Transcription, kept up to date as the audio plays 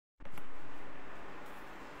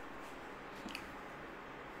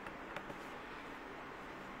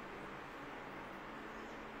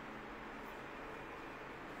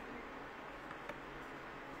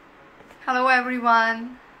Hello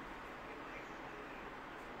everyone.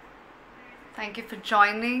 Thank you for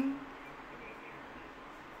joining.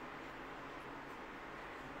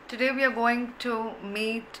 Today we are going to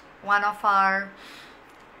meet one of our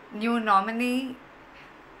new nominee,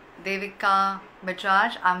 Devika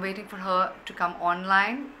Bajaj. I'm waiting for her to come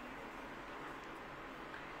online.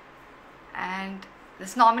 And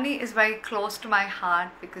this nominee is very close to my heart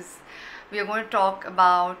because we are going to talk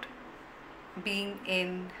about being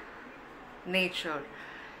in nature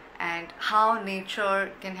and how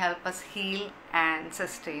nature can help us heal and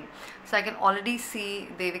sustain. So I can already see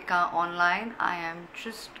Devika online. I am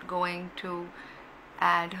just going to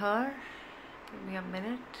add her. Give me a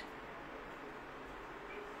minute.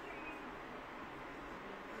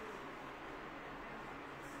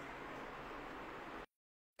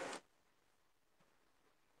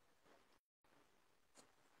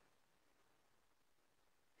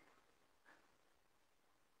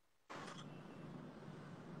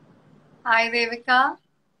 Hi Devika.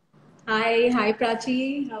 Hi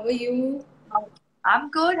Prachi. How are you? I'm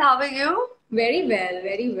good. How are you? Very well,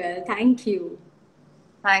 very well. Thank you.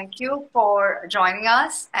 Thank you for joining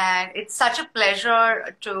us, and it's such a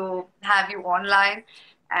pleasure to have you online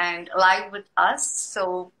and live with us.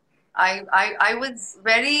 So, I was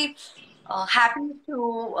very happy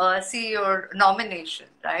to see your nomination,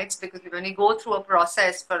 right? Because when we go through a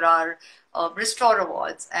process for our Restore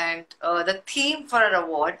Awards and the theme for our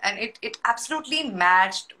award, and it absolutely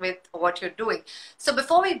matched with what you're doing. So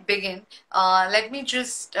before we begin, let me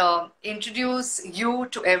just introduce you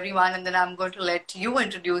to everyone, and then I'm going to let you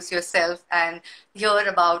introduce yourself and hear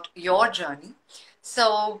about your journey.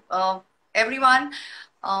 So, everyone,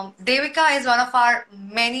 Devika is one of our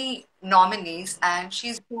many nominees, and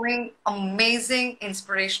she's doing amazing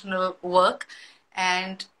inspirational work.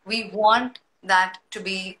 And we want that to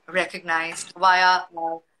be recognized via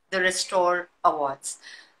the Restore Awards.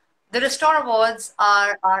 The Restore Awards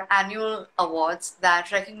are our annual awards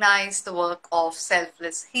that recognize the work of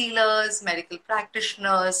selfless healers, medical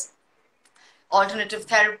practitioners, alternative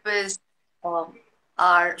therapists, um,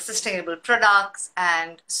 our sustainable products,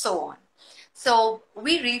 and so on. So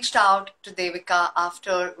we reached out to Devika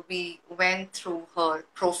after we went through her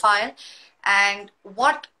profile, and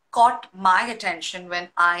what caught my attention when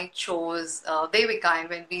I chose Devika and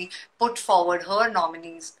when we put forward her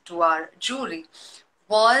nominees to our jury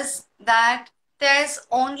was that there's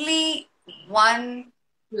only one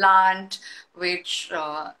plant which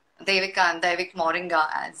Devika and Devik Moringa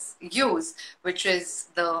as use, which is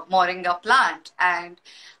the Moringa plant. And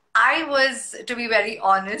I was, to be very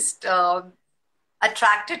honest,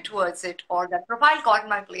 attracted towards it, or that profile caught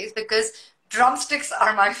my place because drumsticks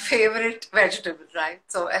are my favorite vegetable, right?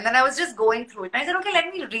 So, and then I was just going through it. And I said, okay,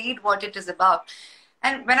 let me read what it is about.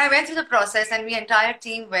 And when I went through the process and the entire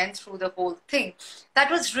team went through the whole thing,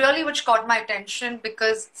 that was really which caught my attention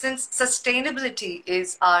because since sustainability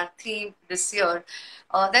is our theme this year,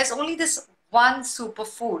 there's only this one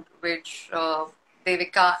superfood which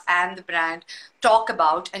Devika and the brand talk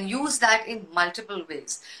about and use that in multiple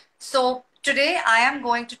ways. So today I am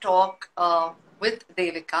going to talk with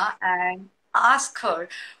Devika and ask her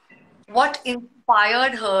what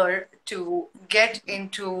inspired her to get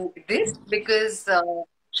into this because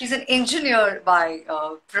she's an engineer by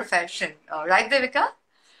profession, right, Devika?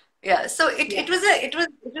 Yeah. So Yes. it was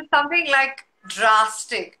something like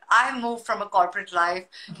drastic. I moved from a corporate life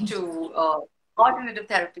to alternative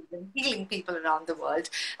therapies and healing people around the world.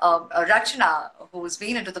 Rachana, who's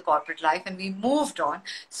been into the corporate life, and we moved on.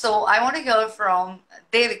 So I want to hear from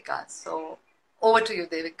Devika. So over to you,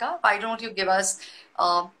 Devika. Why don't you give us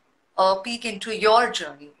um, a peek into your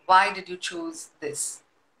journey? Why did you choose this?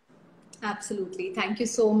 Absolutely. Thank you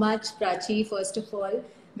so much, Prachi. First of all,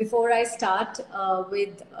 before I start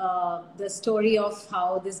with the story of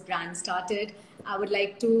how this brand started, I would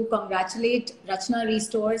like to congratulate Rachna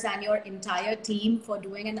Restores and your entire team for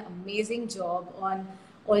doing an amazing job on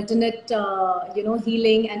alternate,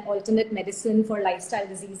 healing and alternate medicine for lifestyle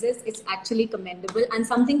diseases. It's actually commendable and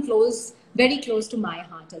something close, very close to my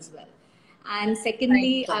heart as well. And Thank you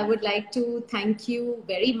secondly, so I much. would like to thank you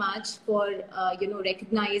very much for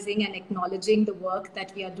recognizing and acknowledging the work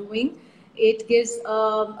that we are doing. It gives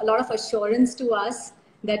a lot of assurance to us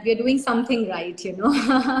that we are doing something right.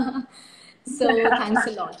 So thanks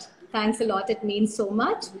a lot. Thanks a lot. It means so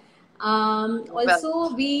much. Well,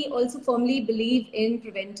 Also, we also firmly believe in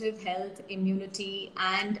preventive health, immunity,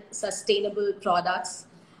 and sustainable products.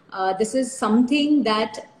 This is something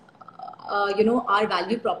that our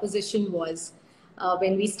value proposition was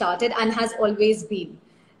when we started and has always been.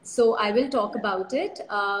 So I will talk about it.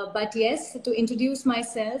 But yes, to introduce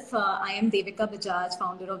myself, I am Devika Bajaj,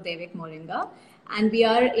 founder of Devik Moringa, and we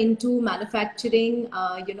are into manufacturing,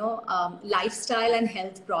 lifestyle and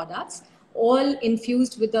health products, all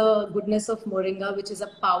infused with the goodness of moringa, which is a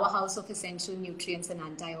powerhouse of essential nutrients and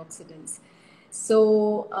antioxidants.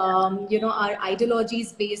 So, our ideology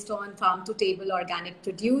is based on farm to table organic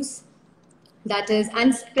produce, that is,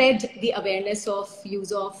 and spread the awareness of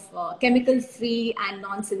use of chemical free and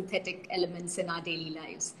non-synthetic elements in our daily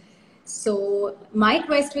lives. So my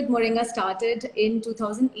quest with moringa started in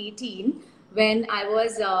 2018 when I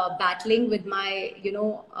was battling with my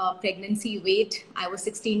pregnancy weight. I was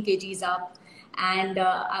 16 kgs up, and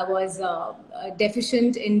I was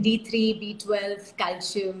deficient in D3, B12,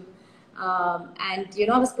 calcium, and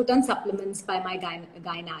I was put on supplements by my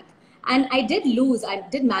gynac. And I did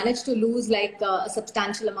manage to lose like a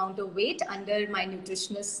substantial amount of weight under my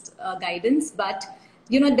nutritionist guidance. But,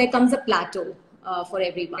 there comes a plateau for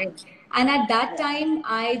everyone. And at that time,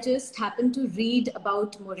 I just happened to read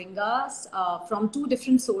about moringas from two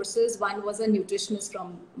different sources. One was a nutritionist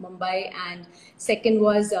from Mumbai, and second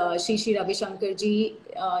was Shri Ravi Shankar ji.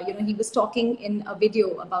 He was talking in a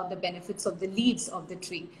video about the benefits of the leaves of the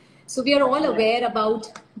tree. So we are all aware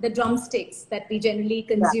about the drumsticks that we generally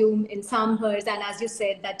consume in sambars, and as you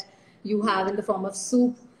said, that you have in the form of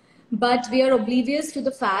soup. But we are oblivious to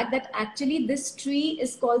the fact that actually this tree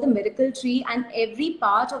is called the miracle tree, and every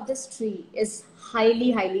part of this tree is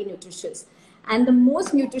highly, highly nutritious. And the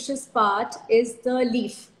most nutritious part is the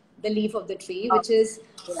leaf of the tree, which is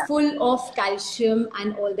full of calcium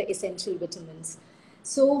and all the essential vitamins.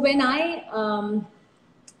 So when I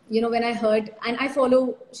heard, and I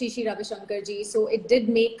follow Shri Ravi Shankar ji, so it did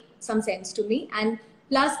make some sense to me. And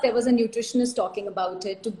plus, there was a nutritionist talking about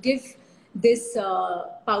it to give this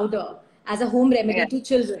powder as a home remedy to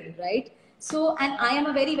children, right? So, and I am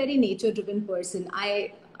a very, very nature-driven person.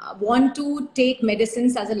 I want to take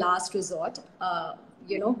medicines as a last resort,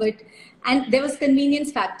 and there was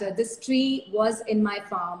convenience factor. This tree was in my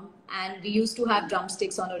farm, and we used to have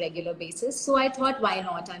drumsticks on a regular basis. So I thought, why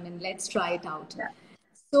not? I mean, let's try it out.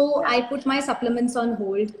 So I put my supplements on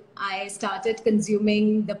hold. I started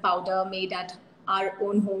consuming the powder made at our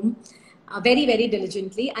own home very, very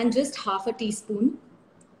diligently, and just half a teaspoon.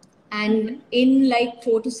 And in like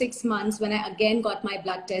 4 to 6 months, when I again got my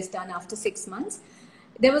blood test done after 6 months,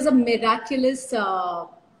 there was a miraculous, my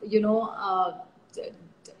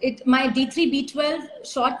D3, B12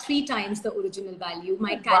 shot 3 times the original value.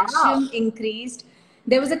 My calcium increased.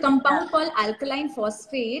 There was a compound called alkaline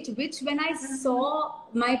phosphate, which when I saw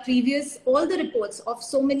all the reports of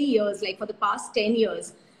so many years, like for the past 10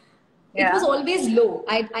 years, it was always low.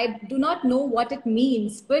 I do not know what it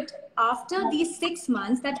means, but after these 6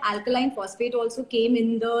 months, that alkaline phosphate also came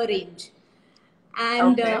in the range.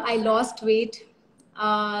 And I lost weight.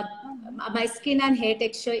 My skin and hair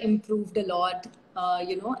texture improved a lot,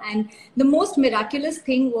 and the most miraculous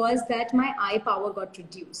thing was that my eye power got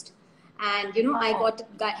reduced. And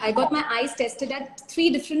I got my eyes tested at 3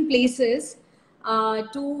 different places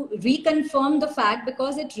to reconfirm the fact,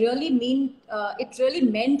 because it really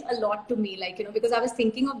meant a lot to me. Like because I was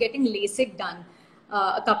thinking of getting LASIK done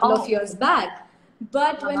a couple of years back,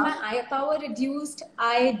 but when my eye power reduced,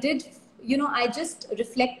 I just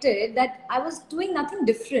reflected that I was doing nothing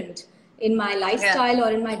different in my lifestyle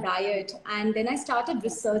or in my diet, and then I started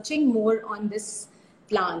researching more on this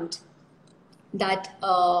plant, that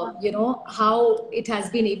how it has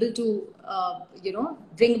been able to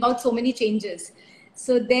bring about so many changes.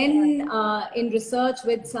 So then in research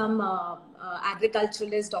with some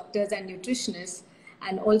agriculturalists, doctors and nutritionists,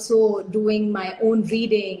 and also doing my own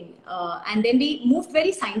reading, and then we moved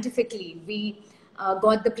very scientifically. We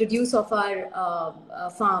got the produce of our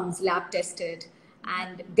farms lab tested,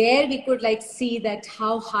 and there we could like see that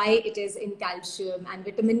how high it is in calcium and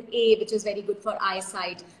vitamin A, which is very good for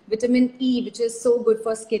eyesight, vitamin E, which is so good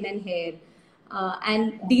for skin and hair,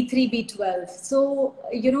 and D3, B12. So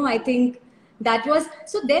I think that was,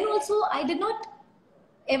 so then also I did not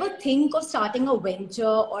ever think of starting a venture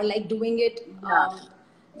or like doing it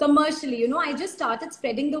commercially. I just started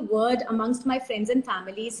spreading the word amongst my friends and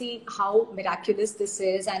family, see how miraculous this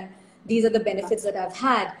is, and these are the benefits that I've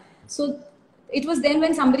had. So it was then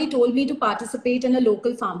when somebody told me to participate in a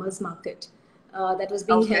local farmers market that was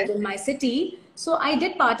being held in my city. So I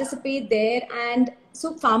did participate there, and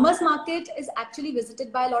so farmers market is actually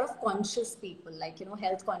visited by a lot of conscious people, like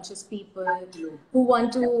health conscious people who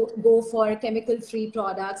want to go for chemical free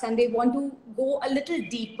products, and they want to go a little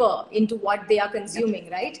deeper into what they are consuming,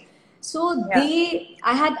 right? So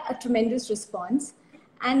I had a tremendous response,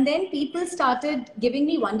 And then people started giving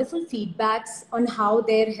me wonderful feedbacks on how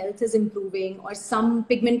their health is improving, or some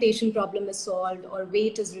pigmentation problem is solved, or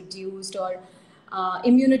weight is reduced, or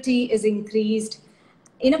immunity is increased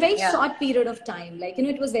in a very Yeah. short period of time. Like,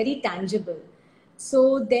 it was very tangible.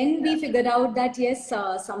 So then Yeah. we figured out that yes,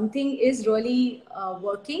 something is really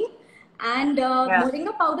working. And Yeah.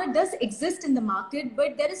 moringa powder does exist in the market,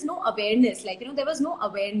 but there is no awareness. Like, there was no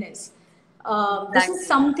awareness. This is Exactly.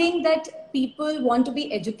 something that people want to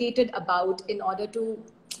be educated about in order to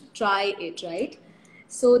try it, right?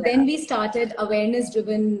 So Yeah. then we started awareness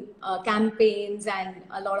driven campaigns and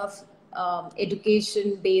a lot of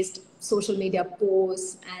education based social media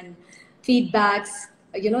posts and feedbacks,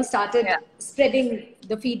 started Yeah. spreading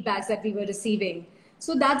the feedbacks that we were receiving.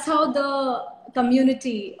 So that's how the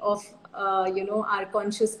community of, our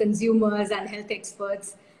conscious consumers and health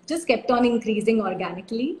experts just kept on increasing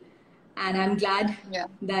organically. And I'm glad Yeah.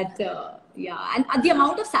 that, yeah, and the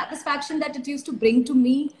amount of satisfaction that it used to bring to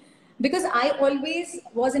me, because I always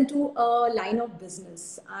was into a line of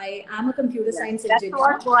business. I am a computer Yeah, science that's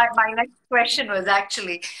engineer. what my next question was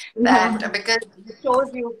actually, that Yeah. because we chose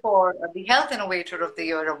you for the Health Innovator of the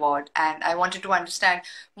Year award, and I wanted to understand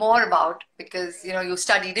more about, because you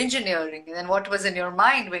studied engineering, and then what was in your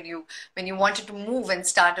mind when you wanted to move and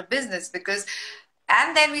start a business, because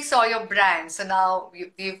and then we saw your brand. So now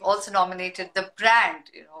we've also nominated the brand,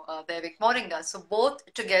 the Evic Moringa. So both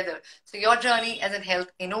together. So your journey as a health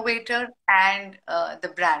innovator and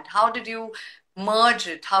the brand. How did you merge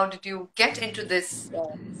it? How did you get into this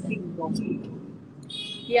field of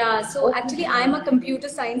Yeah, so actually, I'm a opening? computer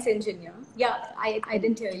science engineer. Yeah, I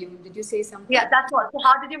didn't hear you. Did you say Yeah, something? that's what. So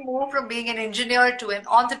how did you move from being an engineer to an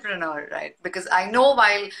entrepreneur, right? Because I know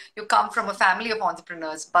while you come from a family of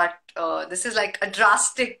entrepreneurs, but this is like a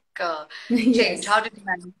drastic change. Yes. How did you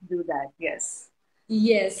manage to do that? Yes.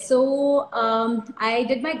 Yes, so I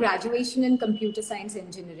did my graduation in computer science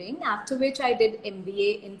engineering, after which I did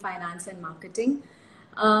MBA in finance and marketing.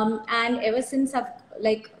 And ever since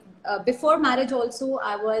before marriage also,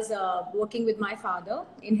 I was working with my father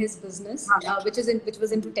in his business, Uh-huh. which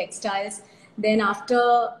was into textiles. Then after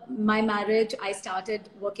my marriage, I started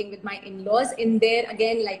working with my in-laws in there,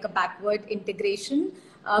 again, like a backward integration,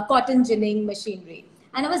 cotton ginning machinery.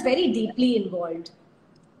 And I was very deeply involved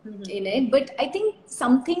Mhm. in it. But I think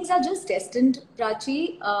some things are just destined, Prachi.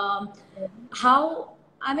 How,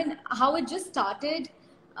 I mean, how it just started.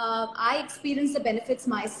 I experienced the benefits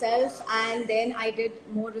myself, and then I did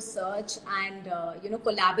more research and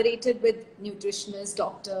collaborated with nutritionists,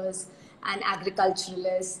 doctors, and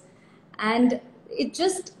agriculturalists, and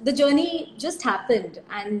the journey just happened,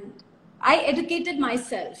 and I educated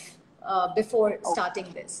myself before Oh, starting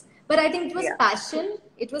this. But I think yeah.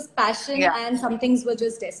 it was passion, Yeah. and some things were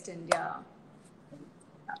just destined. Yeah.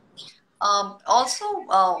 Also,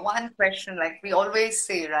 one question, like we always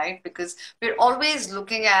say, right? Because we're always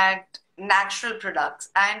looking at natural products.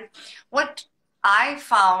 And what I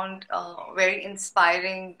found very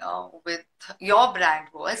inspiring with your brand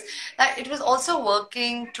was that it was also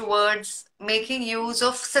working towards making use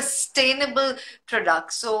of sustainable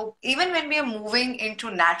products. So even when we are moving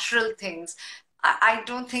into natural things, I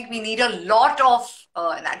don't think we need a lot of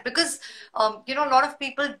that, because a lot of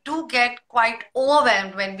people do get quite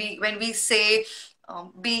overwhelmed when we say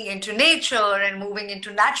being into nature and moving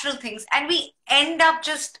into natural things, and we end up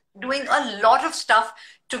just doing a lot of stuff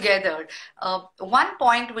together. One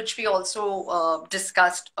point which we also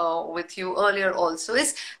discussed with you earlier also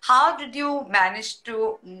is, how did you manage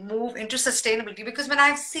to move into sustainability? Because when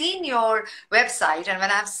I've seen your website and when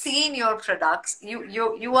I've seen your products,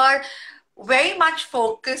 you are very much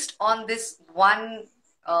focused on this one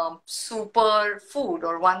super food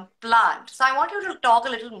or one plant. So I want you to talk a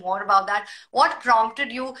little more about that. What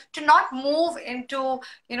prompted you to not move into,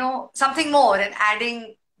 something more and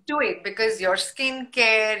adding to it? Because your skin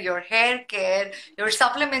care, your hair care, your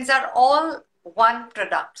supplements are all one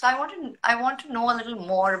product. So I want to know a little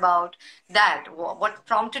more about that. What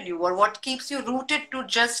prompted you, or what keeps you rooted to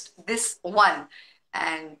just this one?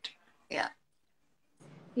 And yeah.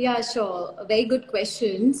 Yeah, sure. A very good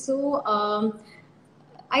question. So,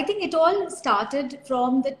 I think it all started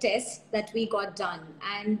from the test that we got done,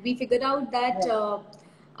 and we figured out that Yeah.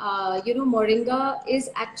 moringa is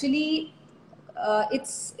actually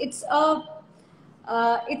it's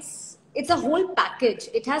a whole package.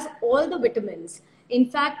 It has all the vitamins. In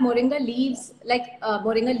fact, moringa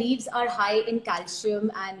leaves are high in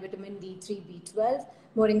calcium and vitamin D3, B12.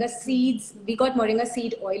 Moringa seeds, we got moringa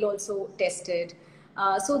seed oil also tested.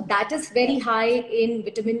 So that is very high in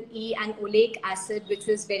vitamin E and oleic acid, which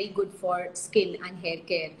is very good for skin and hair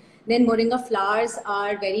care. Then moringa flowers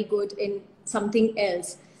are very good in something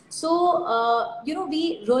else. So,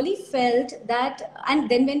 we really felt that, and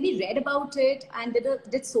then when we read about it and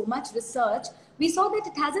did so much research, we saw that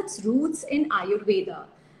it has its roots in Ayurveda.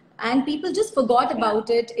 And people just forgot Yeah. about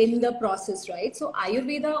it in the process, right? So,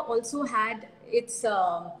 Ayurveda also had its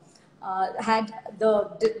had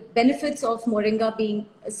the benefits of moringa being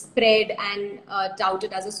spread and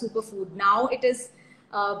touted as a superfood. Now it is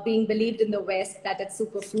being believed in the West that it's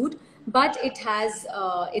superfood, but it has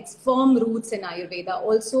its firm roots in Ayurveda.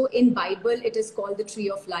 Also in Bible, it is called the tree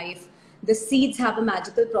of life. The seeds have a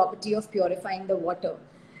magical property of purifying the water.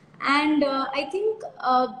 And I think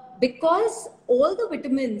because all the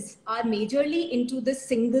vitamins are majorly into this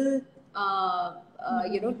single,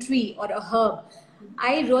 tree or a herb,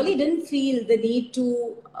 I really didn't feel the need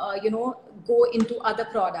to, go into other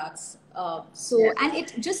products. Yeah. And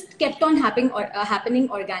it just kept on happening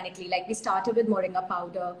organically. Like we started with moringa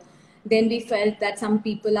powder. Then we felt that some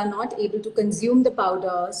people are not able to consume the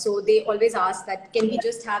powder. So they always ask that, can we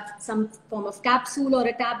just have some form of capsule or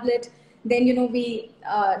a tablet? Then, we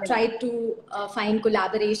tried to find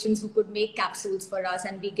collaborations who could make capsules for us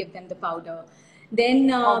and we give them the powder.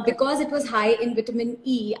 Then, Okay. because it was high in vitamin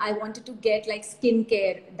E, I wanted to get like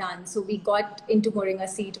skincare done. So we got into moringa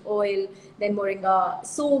seed oil, then moringa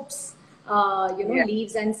soaps, Yeah.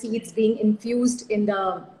 leaves and seeds being infused in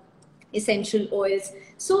the essential oils.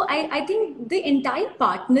 So I think the entire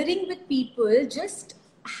partnering with people just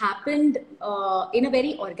happened in a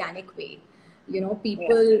very organic way. Yeah.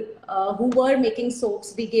 People who were making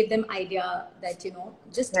soaps, we gave them idea that,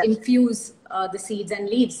 just Yeah. infuse the seeds and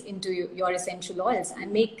leaves into your essential oils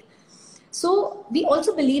and make. So we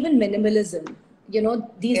also believe in minimalism.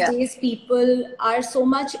 These Yeah. days people are so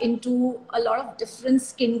much into a lot of different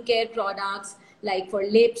skincare products. Like for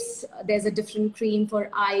lips, there's a different cream. For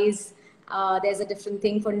eyes, there's a different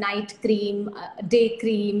thing. For night cream, day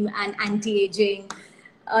cream, and anti-aging.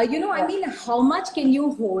 I Yeah. mean, how much can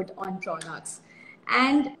you hoard on products?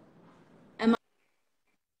 And am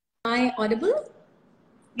I audible?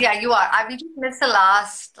 Yeah, you are. We just missed the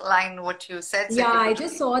last line, what you said. So Yeah, if you I could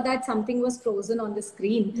just repeat. saw that something was frozen on the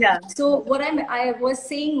screen. Yeah. So what I was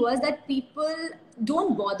saying was that people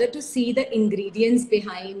don't bother to see the ingredients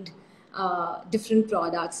behind different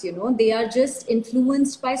products. They are just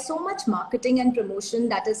influenced by so much marketing and promotion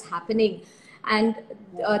that is happening, and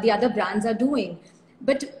the other brands are doing.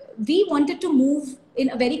 But we wanted to move in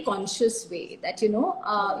a very conscious way that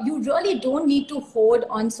you really don't need to hoard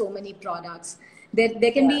on so many products.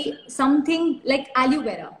 There can Yeah. be something like aloe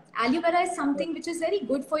vera. Aloe vera is Yeah. something which is very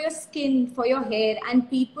good for your skin, for your hair, and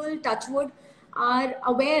people, touch wood, are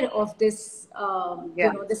aware of this,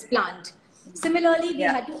 Yeah. this plant. Similarly, we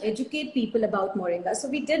Yeah. had to educate people about moringa. So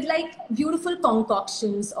we did like beautiful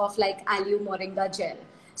concoctions of like aloe moringa gel.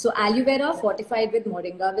 So aloe vera fortified with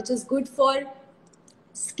moringa, which is good for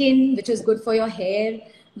skin, which is good for your hair,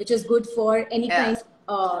 which is good for any Yeah. kind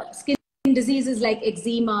of skin diseases like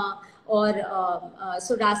eczema or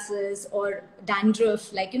psoriasis or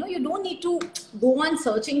dandruff. Like, you don't need to go on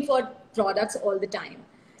searching for products all the time.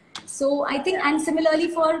 So I think, Yeah. and similarly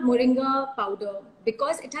for moringa powder,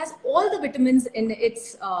 because it has all the vitamins in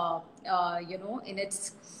its, in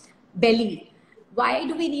its belly. Why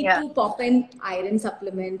do we need Yeah. to pop an iron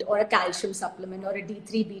supplement or a calcium supplement or a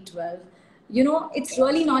D3, B12? It's Yeah.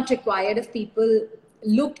 really not required if people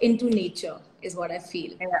look into nature, is what I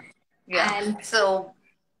feel. Yeah. Yeah. And So,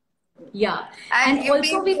 yeah, and and you've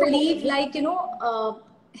also been we believe saying like,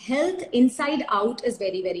 health inside out is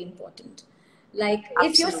very, very important. Like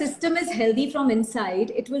if your absolutely. system is healthy from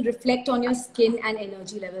inside, it will reflect on your skin and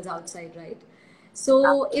energy levels outside, right?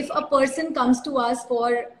 So if a Absolutely. person comes to us for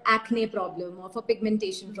acne problem or for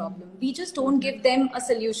pigmentation problem, we just don't give them a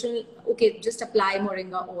solution. Okay, just apply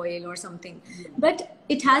moringa oil or something, but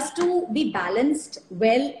it has to be balanced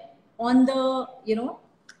well on the,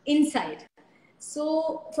 inside.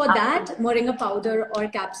 So for that, Absolutely. moringa powder or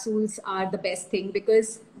capsules are the best thing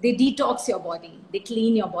because they detox your body, they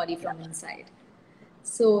clean your body from inside.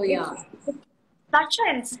 So yeah, It's such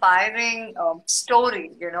an inspiring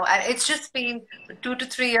story, and it's just been 2 to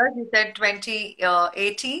 3 years. You said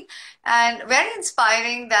 2018, and very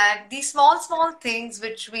inspiring that these small, small things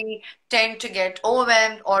which we tend to get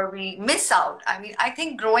overwhelmed or we miss out. I mean, I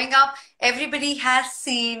think growing up, everybody has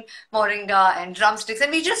seen moringa and drumsticks,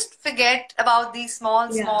 and we just forget about these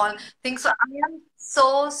small, yeah, small things. So I am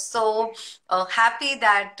so, so happy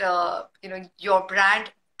that your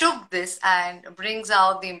brand took this and brings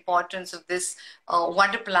out the importance of this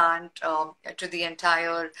wonder plant to the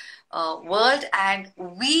entire world. And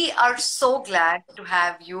we are so glad to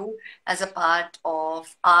have you as a part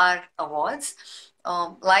of our awards.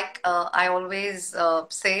 I always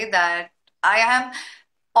say that I am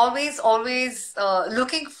always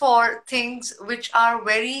looking for things which are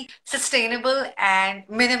very sustainable and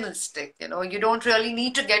minimalistic. You don't really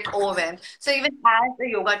need to get overwhelmed. So even as a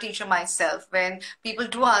yoga teacher myself, when people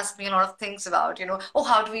do ask me a lot of things about, oh,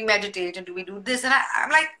 how do we meditate and do we do this, and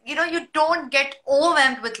I'm like, you don't get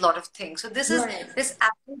overwhelmed with a lot of things. So Right. this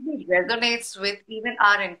absolutely resonates with even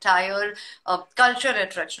our entire culture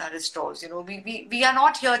at Rachna Restores. We are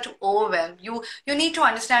not here to overwhelm you. You need to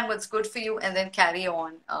understand what's good for you and then carry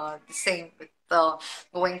on the same with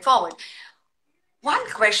going forward. One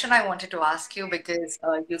question I wanted to ask you, because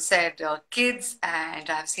you said kids, and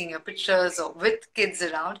I've seen your pictures with kids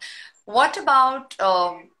around. What about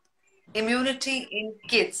immunity in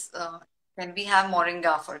kids? Can we have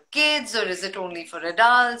moringa for kids, or is it only for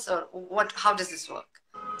adults, or what? How does this work?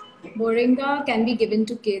 Moringa can be given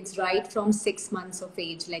to kids right from 6 months of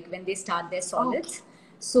age, like when they start their Oh, solids.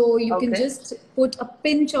 So you can okay. just put a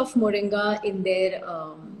pinch of moringa in their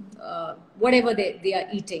whatever they are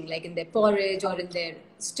eating, like in their porridge or in their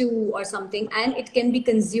stew or something, and it can be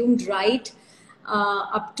consumed right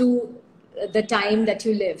up to the time that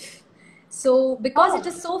you live. So because it Oh,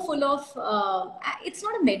 is so full of, it's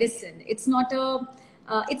not a medicine. It's not a.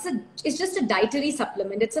 It's just a dietary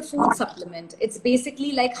supplement. It's a food supplement. It's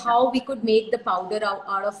basically like how we could make the powder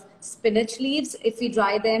out of spinach leaves if we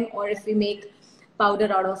dry them, or if we make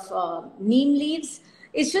powder out of neem leaves.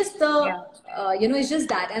 It's just yeah. it's just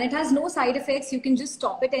that, and it has no side effects. You can just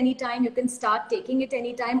stop it anytime. You can start taking it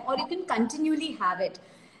anytime, or you can continually have it.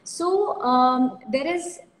 So there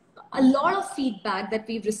is a lot of feedback that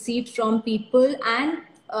we've received from people, and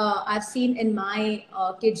I've seen in my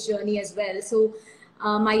kids' journey as well. So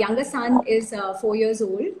my younger son is 4 years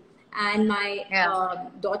old, and my Yeah.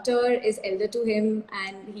 daughter is elder to him,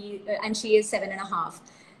 and she is 7.5.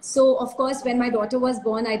 So of course, when my daughter was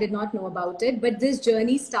born, I did not know about it, but this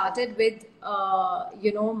journey started with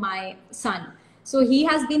my son. So he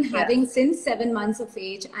has been Yeah. having since 7 months of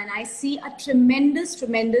age, and I see a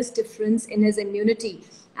tremendous difference in his immunity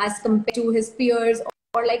as compared to his peers,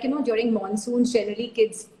 or like during monsoons, generally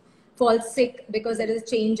kids fall sick because there is a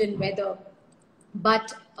change in weather.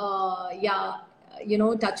 But yeah,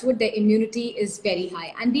 touch wood, their immunity is very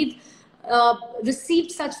high, and we've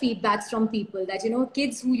received such feedbacks from people that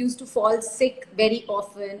kids who used to fall sick very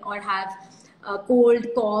often, or have a cold,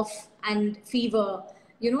 cough, and fever,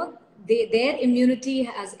 their immunity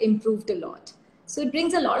has improved a lot. So it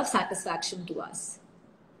brings a lot of satisfaction to us.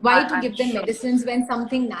 Why to I'm give them sure. medicines when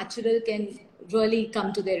something natural can really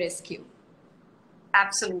come to their rescue?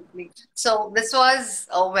 Absolutely. So this was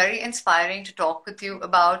very inspiring to talk with you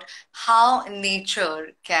about how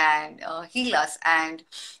nature can heal us, and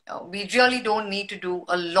we really don't need to do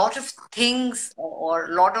a lot of things, or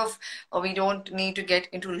a lot of, we don't need to get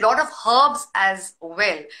into a lot of herbs as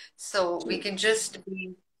well. So we can just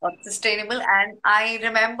be sustainable. And I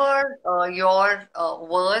remember your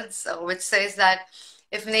words, which says that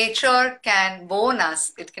if nature can bone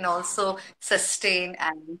us, it can also sustain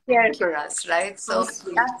and care for us, right? How So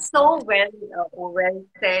sweet. that's so well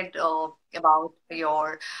said about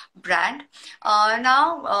your brand.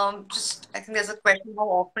 Now, just I think there's a question: how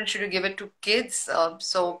often should you give it to kids?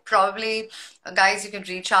 So probably, guys, you can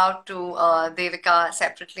reach out to Devika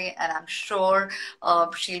separately, and I'm sure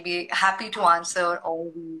she'll be happy to answer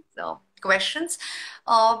all these questions.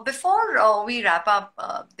 Before we wrap up,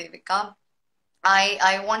 Devika,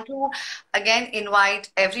 I want to again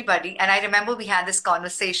invite everybody. And I remember we had this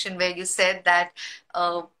conversation where you said that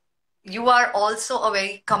uh, you are also a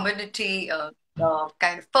very community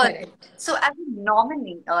kind of person. Correct. So, as a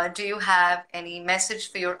nominee, do you have any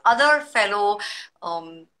message for your other fellow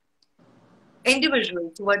um,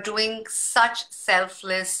 individuals who are doing such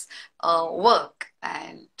selfless work?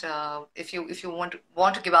 And if you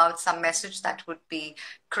want to give out some message, that would be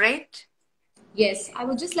great. Yes, I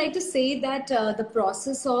would just like to say that the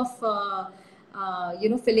process of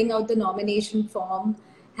filling out the nomination form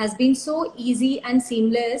has been so easy and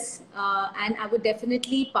seamless, and I would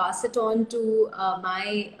definitely pass it on to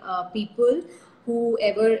my people,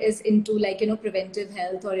 whoever is into like preventive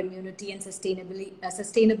health or immunity and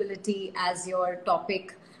sustainability as your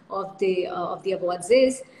topic of the awards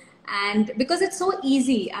is. And because it's so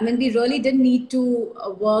easy, I mean, we really didn't need to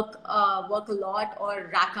work a lot or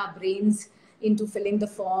rack our brains into filling the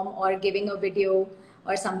form or giving a video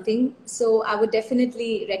or something. So I would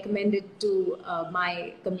definitely recommend it to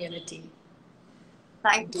my community.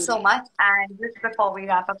 Thank you so Indeed. much. And just before we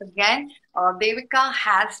wrap up again, Devika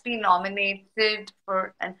has been nominated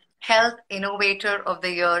for an Health Innovator of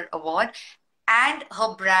the Year award, and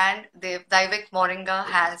her brand, the Daivik Moringa,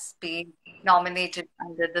 has been nominated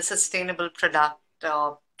under the Sustainable Product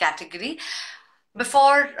category.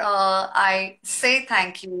 Before I say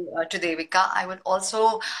thank you to Devika, I would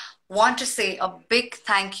also want to say a big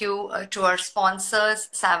thank you to our sponsors,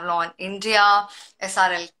 Savlon India,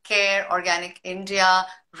 SRL Care, Organic India,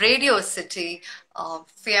 Radio City,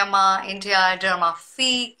 Fiamma India, Derma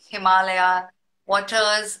Fee, Himalaya,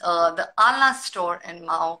 Waters, the Alna Store, and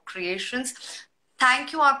Mao Creations.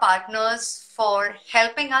 Thank you, our partners, for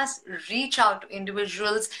helping us reach out to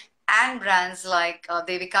individuals and brands like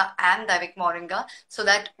Devika and Davik Moringa so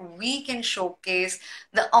that we can showcase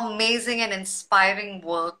the amazing and inspiring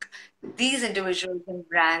work these individuals and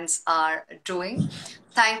brands are doing.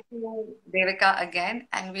 Thank you, Devika, again.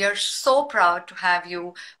 And we are so proud to have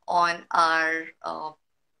you on our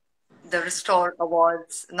the Restore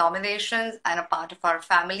Awards nominations and a part of our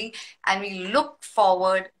family. And we look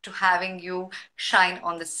forward to having you shine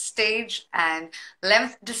on the stage. And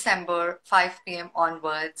 11th December, 5 p.m.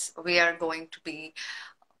 onwards, we are going to be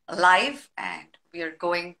live and we are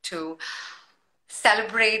going to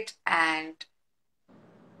celebrate and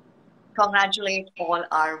congratulate all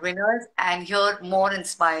our winners and hear more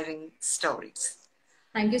inspiring stories.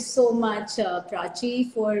 Thank you so much,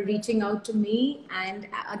 Prachi, for reaching out to me. And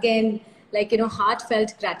again,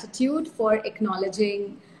 heartfelt gratitude for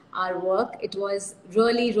acknowledging our work. It was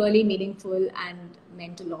really, really meaningful and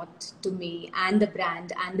meant a lot to me and the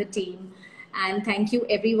brand and the team. And thank you,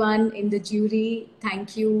 everyone in the jury.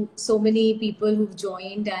 Thank you, so many people who've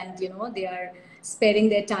joined and, they are sparing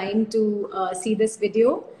their time to see this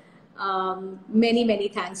video. Many, many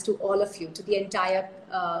thanks to all of you, to the entire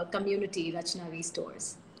community, Rachna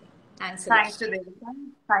Restores. Thanks a lot. Thank you, Devika.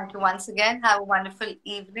 Thank you once again. Have a wonderful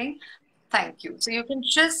evening. Thank you. So you can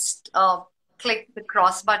just click the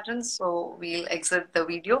cross button so we'll exit the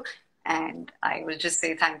video and I will just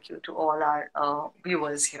say thank you to all our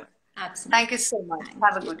viewers here. Absolutely. Thank you so much. Thank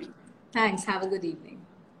Have a you. good evening. Thanks. Have a good evening.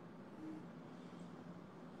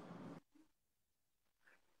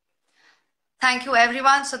 Thank you,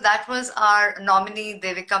 everyone. So that was our nominee,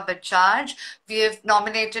 Devika Bajaj. We have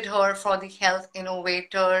nominated her for the Health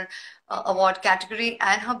Innovator Award category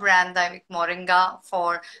and her brand, Daivik Moringa,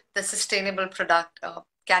 for the Sustainable Product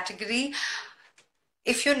category.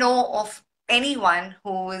 If you know of anyone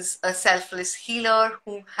who is a selfless healer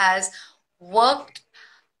who has worked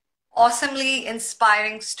awesomely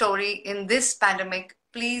inspiring story in this pandemic,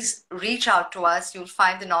 please reach out to us. You'll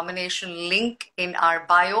find the nomination link in our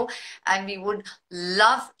bio, and we would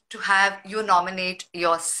love to have you nominate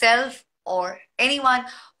yourself or anyone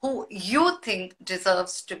who you think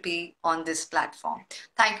deserves to be on this platform.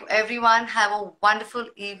 Thank you, everyone. Have a wonderful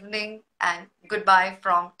evening and goodbye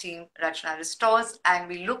from Team Rachna Restores. And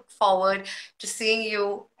we look forward to seeing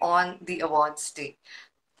you on the awards day.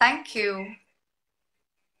 Thank you.